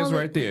 there and it all is that.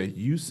 right there.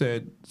 You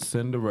said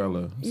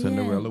Cinderella.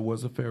 Cinderella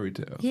was a fairy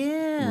tale.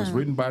 Yeah. It was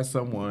written by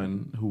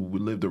someone who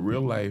lived a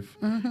real life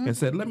and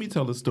said, let me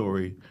tell a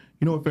story.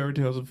 You know what fairy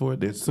tales are for?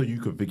 They're so you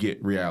could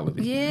forget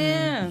reality.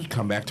 Yeah.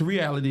 Come back to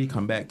reality.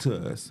 Come back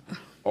to us.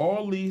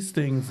 All these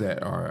things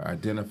that are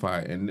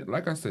identified, and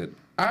like I said,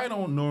 I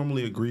don't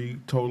normally agree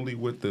totally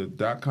with the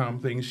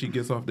 .com thing she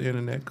gets off the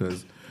internet,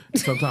 because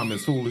sometimes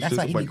it's foolish. That's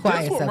why you be but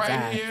quiet this one sometimes.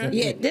 right here,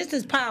 Yeah, this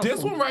is powerful.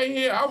 this one right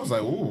here, I was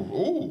like,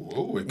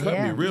 ooh, it cut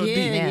me real deep.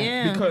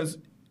 Yeah. Because,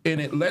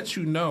 and it lets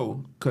you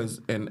know,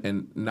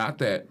 and not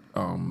that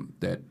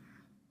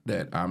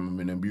that I'm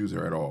an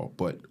abuser at all,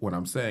 but what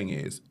I'm saying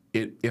is,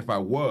 if I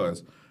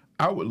was,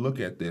 I would look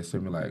at this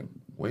and be like,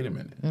 wait a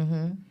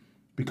minute.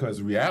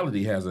 Because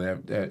reality has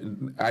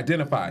an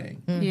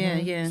identifying.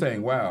 Yeah.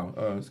 Saying, wow,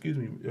 excuse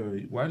me,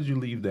 why did you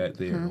leave that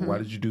there? Why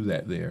did you do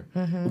that there?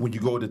 When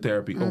you go to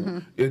therapy,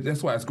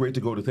 that's why it's great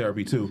to go to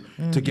therapy too,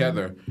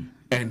 together,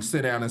 and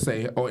sit down and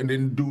say, and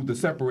then do the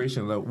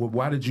separation. Like, well,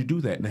 why did you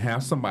do that? And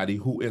have somebody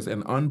who is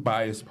an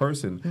unbiased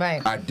person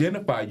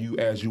identify you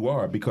as you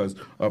are, because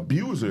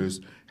abusers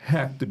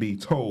have to be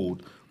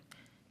told.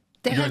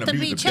 They You're have an to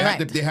be abuser.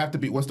 checked. They have to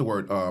be. What's the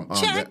word?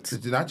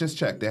 Checked. Not just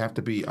checked. They have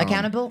to be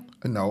Accountable?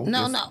 No.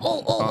 No.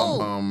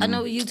 I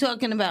know what you're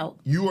talking about.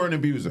 You are an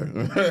abuser.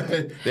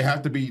 They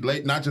have to be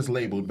not just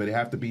labeled, but they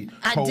have to be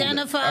told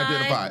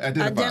Identified.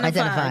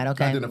 Identified,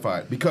 okay.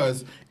 Identified.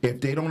 Because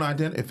if they don't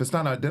if it's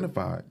not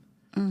identified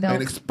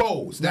and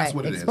exposed, that's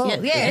what it is.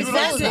 Exposed. Yeah, If you don't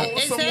expose them.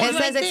 expose It someone- says It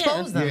says right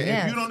expose them.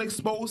 if you don't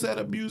expose that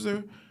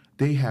abuser,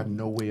 they have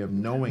no way of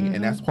knowing,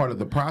 and that's part of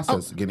the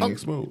process, getting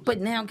exposed.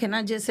 But now, can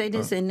I just say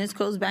this, and this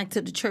goes back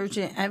to the church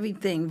and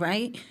everything,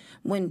 right?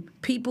 When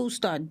people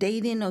start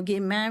dating or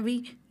get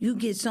married, you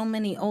get so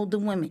many older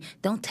women.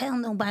 Don't tell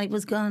nobody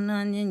what's going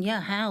on in your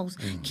house.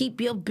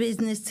 Keep your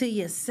business to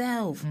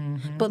yourself.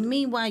 But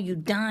meanwhile, you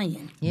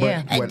dying.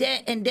 Yeah.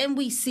 And then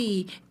we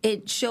see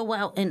it show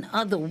out in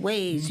other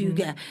ways. You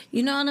know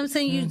what I'm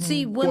saying? You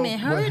see women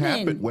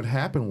hurting. What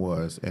happened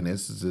was, and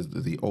this is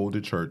the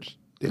older church.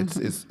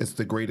 It's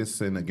the greatest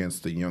sin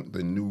against the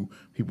new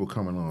people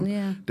coming on.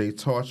 Yeah. They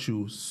taught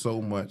you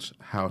so much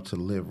how to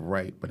live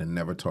right, but it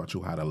never taught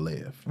you how to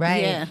live.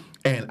 Right. Yeah.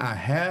 And I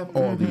have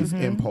all these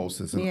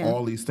impulses and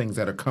all these things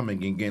that are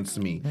coming against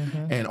me,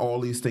 and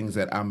all these things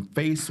that I'm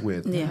faced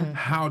with. Yeah.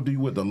 How do you?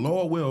 What the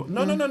Lord will?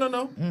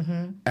 No.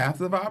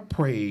 After I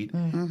prayed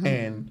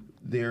and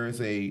there is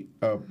a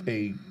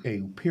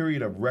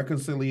period of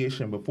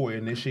reconciliation before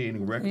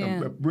initiating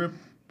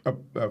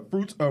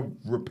fruits of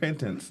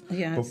repentance.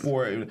 Yes.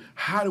 Before,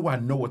 how do I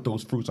know what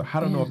those fruits are?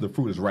 How do I know if the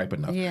fruit is ripe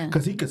enough? Yeah.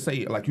 Because he could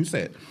say, like you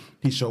said,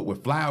 he showed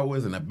with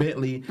flowers and a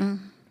Bentley.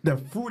 the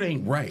fruit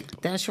ain't ripe.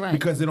 That's right.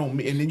 Because it don't, and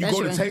then you That's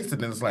go to right. taste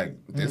it, and it's like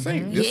this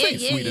ain't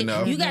sweet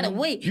enough. You gotta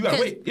wait. You gotta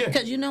wait. Yeah.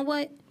 Because you know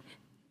what?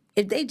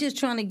 If they just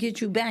trying to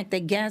get you back,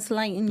 they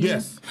gaslighting you.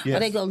 Yes. Or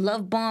they go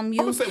love bomb you.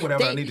 I'm gonna say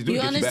whatever I need to do to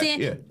You get you back.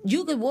 understand? Yeah.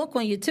 You could walk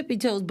on your tippy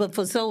toes, but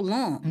for so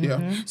long.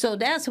 Yeah. So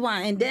that's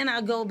why. And then I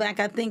go back,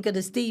 I think of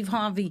the Steve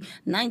Harvey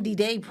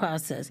 90-day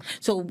process.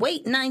 So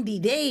wait 90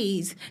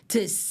 days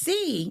to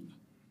see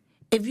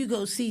if you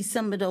go see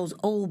some of those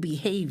old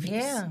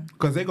behaviors. Yeah.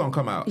 Because they're gonna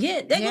come out.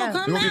 Yeah, they're Yeah. going to You're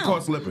come gonna get caught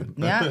out. slipping.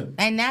 Yeah,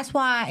 and that's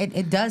why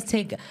it does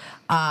take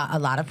a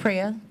lot of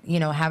prayer. You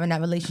know, having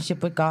that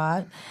relationship with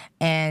God,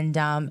 and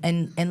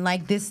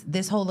like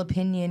this whole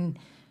opinion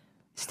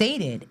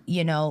stated.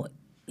 You know,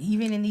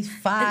 even in these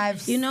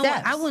 5 You know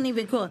steps, what? I wouldn't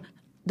even call it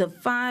the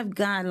 5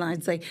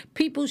 guidelines. Like,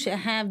 people should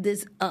have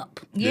this up.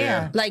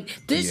 Yeah.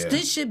 Like,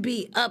 this should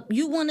be up.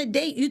 You want to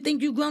date? You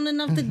think you're grown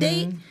enough to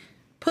date?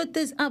 Put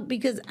this up,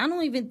 because I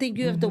don't even think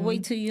you have to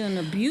wait till you're an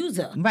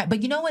abuser. Right,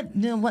 but you know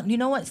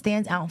what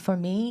stands out for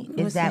me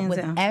is that with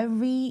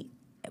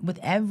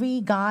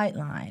every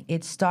guideline,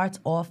 it starts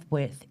off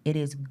with it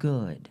is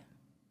good.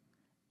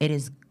 It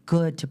is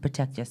good to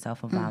protect yourself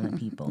from violent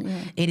people.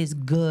 Yeah. It is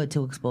good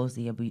to expose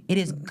the abuse. It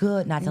is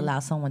good not to allow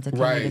someone to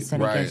commit a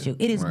sin against you.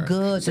 It is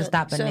good to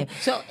stop it.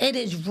 So it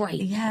is right.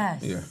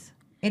 Yes. Yeah.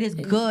 It is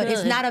good.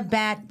 It's not a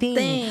bad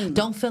thing.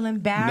 Don't feel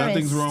embarrassed.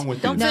 Nothing's wrong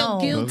with Don't you. feel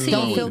guilty.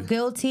 Don't feel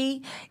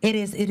guilty. It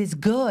is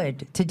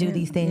good to do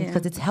these things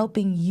because it's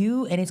helping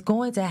you, and it's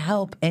going to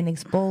help and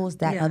expose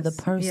that other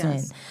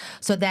person,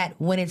 so that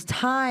when it's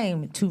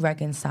time to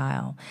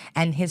reconcile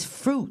and his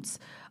fruits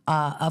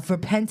of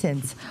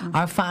repentance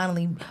are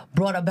finally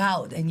brought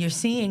about, and you're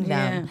seeing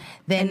them,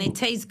 then and it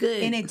tastes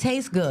good. And it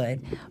tastes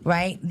good,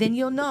 right? Then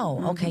you'll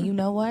know. Okay, you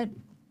know what?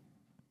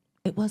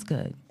 It was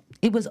good.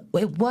 It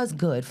was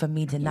good for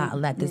me to not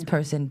let this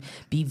person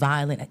be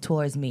violent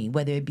towards me,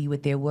 whether it be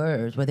with their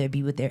words, whether it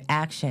be with their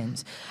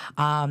actions.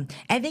 And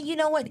then you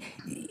know what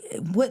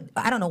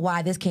I don't know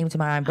why this came to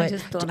mind, but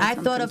I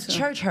thought of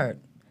church hurt.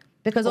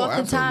 Because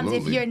oftentimes,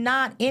 absolutely. if you're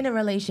not in a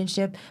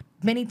relationship,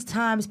 many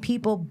times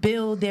people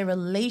build their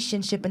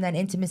relationship and that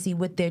intimacy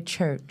with their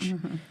church,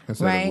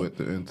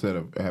 instead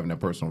of having that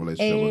personal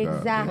relationship with God.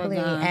 Exactly.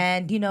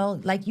 And, you know,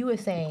 like you were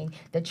saying,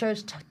 the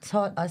church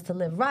taught us to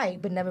live right,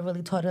 but never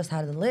really taught us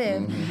how to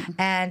live.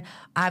 And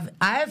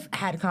I've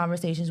had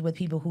conversations with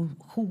people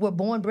who were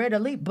born bred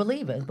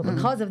believers, but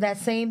because of that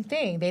same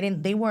thing,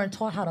 they weren't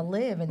taught how to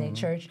live in their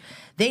church.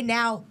 They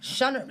now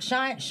shun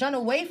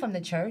away from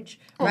the church,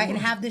 right, and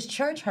have this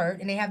church hurt,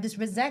 and they have this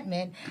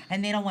resentment,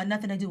 and they don't want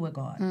nothing to do with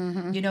God.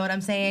 You know what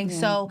I'm saying? Yeah.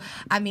 So,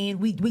 I mean,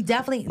 we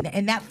definitely,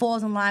 and that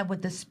falls in line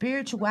with the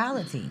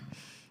spirituality.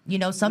 You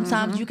know,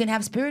 sometimes you can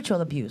have spiritual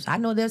abuse. I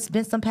know there's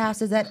been some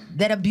pastors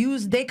that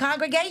abuse their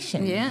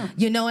congregation. Yeah.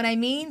 You know what I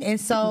mean? And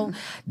so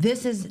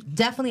this is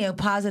definitely a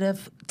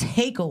positive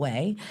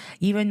takeaway,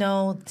 even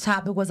though the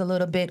topic was a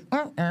little bit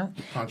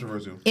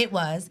controversial. It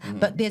was,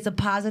 but there's a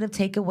positive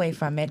takeaway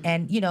from it.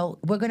 And, you know,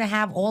 we're going to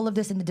have all of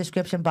this in the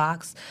description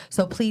box.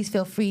 So please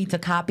feel free to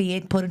copy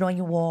it, put it on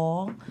your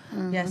wall.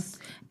 Yes.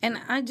 And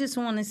I just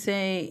want to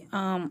say,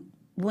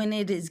 when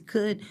it is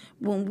good,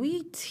 when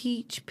we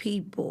teach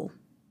people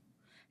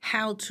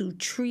how to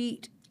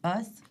treat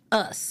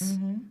us,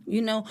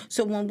 you know,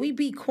 so when we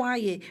be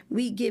quiet,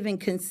 we giving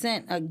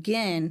consent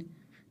again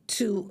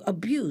to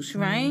abuse,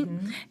 right?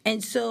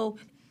 And so,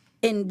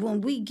 and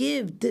when we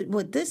give,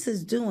 what this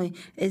is doing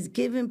is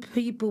giving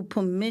people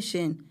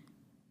permission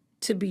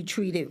to be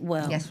treated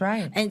well. That's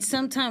right. And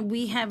sometimes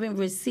we haven't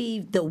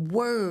received the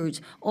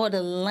words or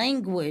the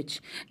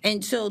language.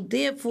 And so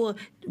therefore,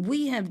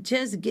 we have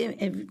just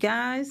given,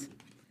 guys,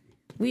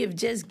 we have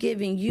just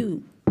given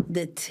you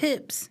the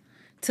tips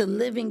to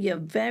living your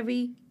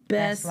very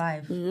best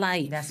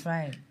life. That's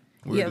right.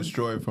 We're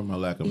destroyed from a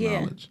lack of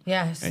knowledge.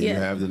 Yes. And you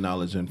have the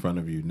knowledge in front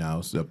of you. Now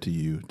it's up to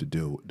you to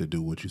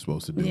do what you're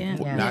supposed to do.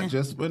 Not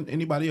just for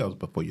anybody else,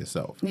 but for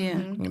yourself. Yeah.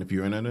 And if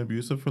you're in an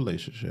abusive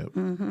relationship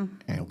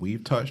and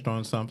we've touched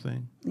on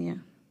something,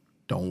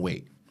 don't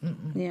wait.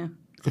 Yeah.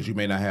 Because you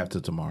may not have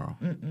to tomorrow.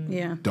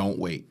 Yeah. Don't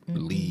wait.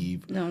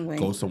 Leave. Don't wait.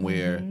 Go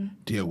somewhere.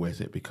 Deal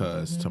with it,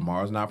 because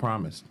tomorrow's not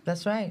promised.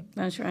 That's right.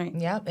 That's right.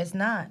 Yep, it's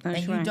not. That's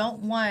and right. you don't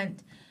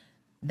want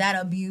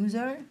that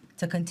abuser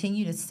to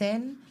continue to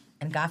sin,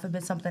 and God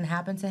forbid something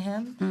happened to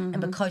him, and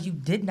because you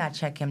did not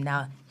check him,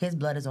 now his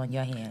blood is on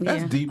your hands.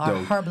 That's deep, or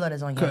though. her blood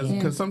is on your hands.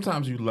 Because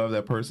sometimes you love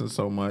that person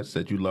so much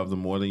that you love them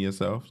more than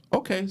yourself.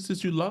 Okay,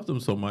 since you love them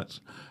so much,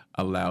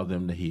 allow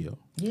them to heal.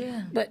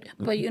 Yeah.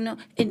 But you know,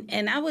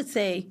 and I would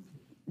say,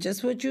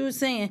 just what you were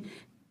saying,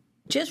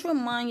 just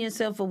remind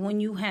yourself of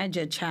when you had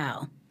your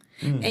child.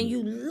 And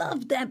you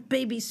love that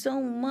baby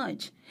so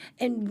much.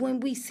 And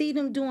when we see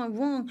them doing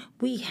wrong,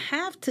 we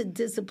have to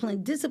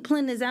discipline.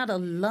 Discipline is out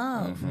of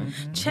love.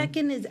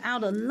 Checking is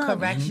out of love.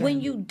 Correction. When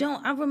you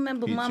don't, I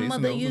remember my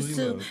mother used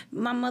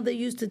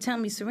to tell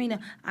me, Serena,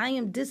 I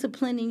am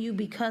disciplining you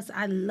because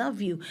I love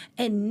you.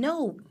 And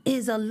no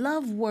is a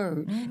love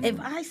word. If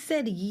I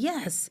said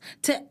yes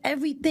to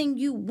everything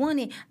you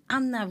wanted,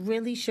 I'm not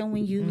really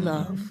showing you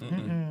love.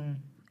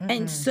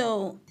 And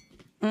so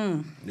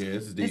Yeah,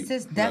 it's deep. This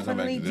is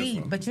definitely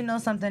deep. But you know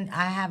something?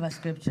 I have a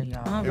scripture,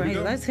 y'all. All right,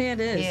 let's hear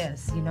this.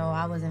 Yes, you know,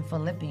 I was in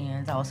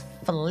Philippians. I was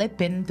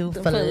flipping through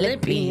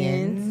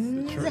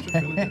Philippians.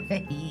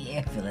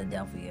 Yeah,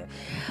 Philadelphia.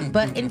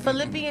 But in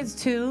Philippians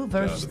 2,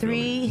 verse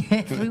 3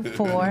 through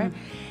 4,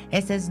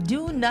 it says,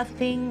 "Do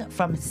nothing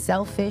from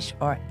selfish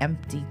or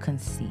empty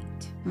conceit,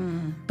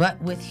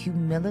 but with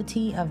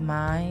humility of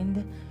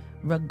mind,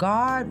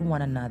 regard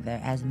one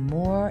another as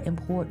more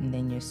important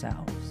than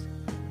yourselves.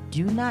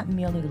 Do not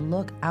merely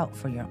look out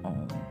for your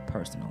own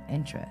personal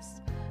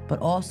interests, but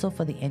also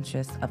for the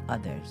interests of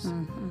others."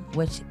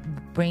 Which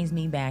brings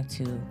me back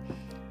to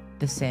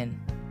the sin.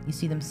 You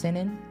see them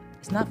sinning?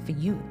 It's not for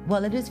you.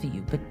 Well, it is for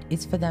you, but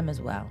it's for them as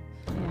well.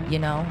 You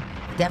know,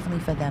 definitely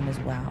for them as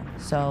well.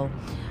 So,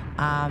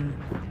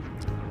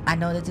 I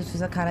know that this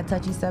was a kind of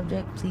touchy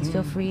subject. Please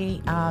feel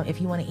free.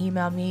 If you want to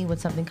email me with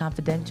something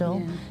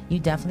confidential, you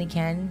definitely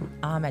can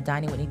at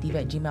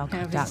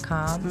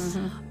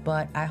diningwithnadiva@gmail.com.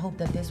 But I hope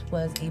that this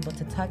was able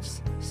to touch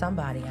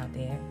somebody out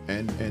there.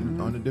 And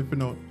on a different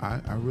note,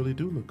 I really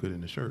do look good in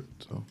the shirt.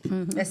 So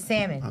It's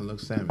salmon. I look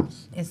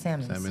salmons. It's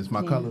salmon. Salmon's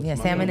my color. Yeah,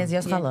 salmon is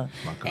your color.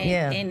 My color.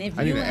 And if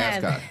you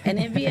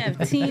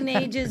have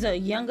teenagers or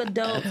young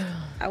adults,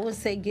 I would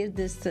say give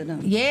this to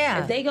them. Yeah.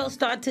 If they go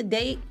start to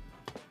date,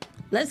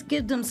 let's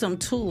give them some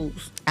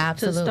tools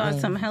Absolutely. to start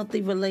some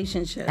healthy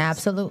relationships.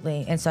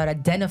 Absolutely. And start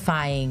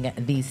identifying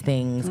these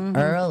things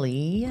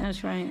early.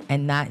 That's right.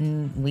 And not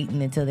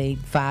waiting until they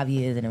 5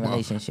 years in a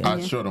relationship. I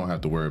sure don't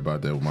have to worry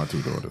about that with my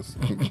 2 daughters.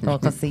 Oh,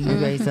 cause see, you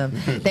raise them.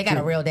 They got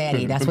a real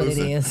daddy. That's what it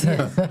is.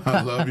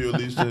 I love you,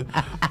 Alicia.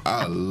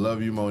 I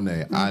love you,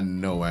 Monet. I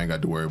know I ain't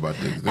got to worry about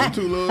this. Them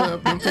two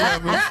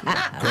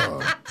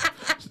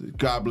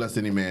God bless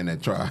any man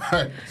that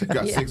tried. They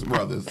got 6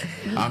 brothers.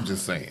 I'm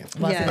just saying.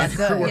 Well, Yes. that's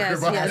good.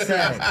 Yes.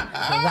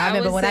 I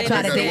remember when I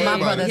tried to date my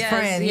brother's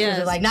friend, he was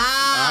just like, "Nah,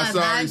 I'm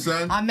sorry,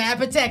 son. I'm mad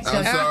protected.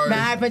 I'm sorry.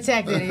 Mad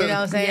protected." You know what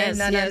I'm saying?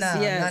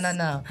 Yes,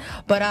 No.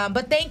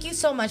 But thank you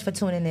so much for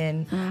tuning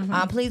in.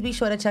 Please be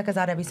sure to check us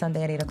out every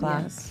Sunday at 8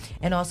 o'clock,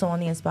 and also on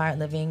the Inspired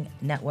Living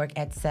Network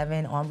at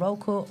 7 on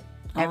Roku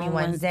every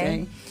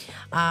Wednesday.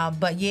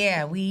 But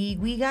yeah,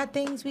 we got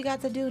things we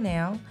got to do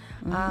now.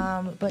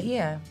 But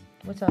yeah,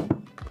 what's up?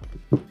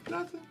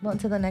 Nothing. Well,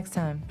 until the next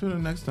time. Till the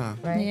next time.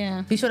 Right?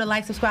 Yeah. Be sure to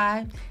like,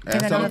 subscribe, hit Ask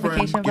that tell a friend,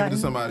 notification give it button. to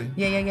somebody.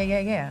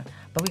 Yeah.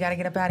 But we gotta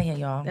get up out of here,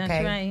 y'all. That's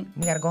okay? right.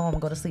 We gotta go home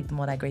and go to sleep from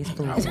all that great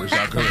food. I wish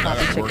I could. I got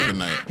to work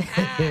tonight.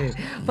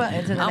 But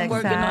until the I'm next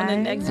working time. on the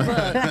next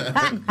book.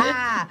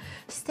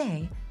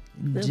 Stay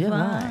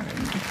divine.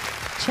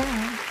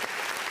 Ciao.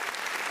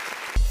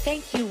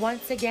 Thank you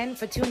once again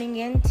for tuning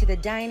in to the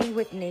Dining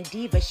with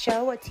Nadiva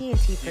show, a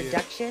TNT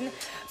production.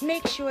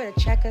 Make sure to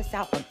check us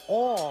out on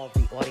all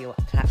the audio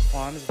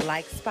platforms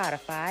like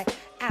Spotify,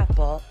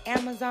 Apple,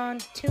 Amazon,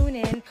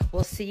 TuneIn.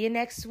 We'll see you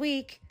next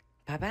week.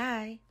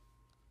 Bye-bye.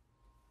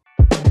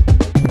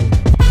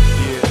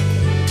 Yeah.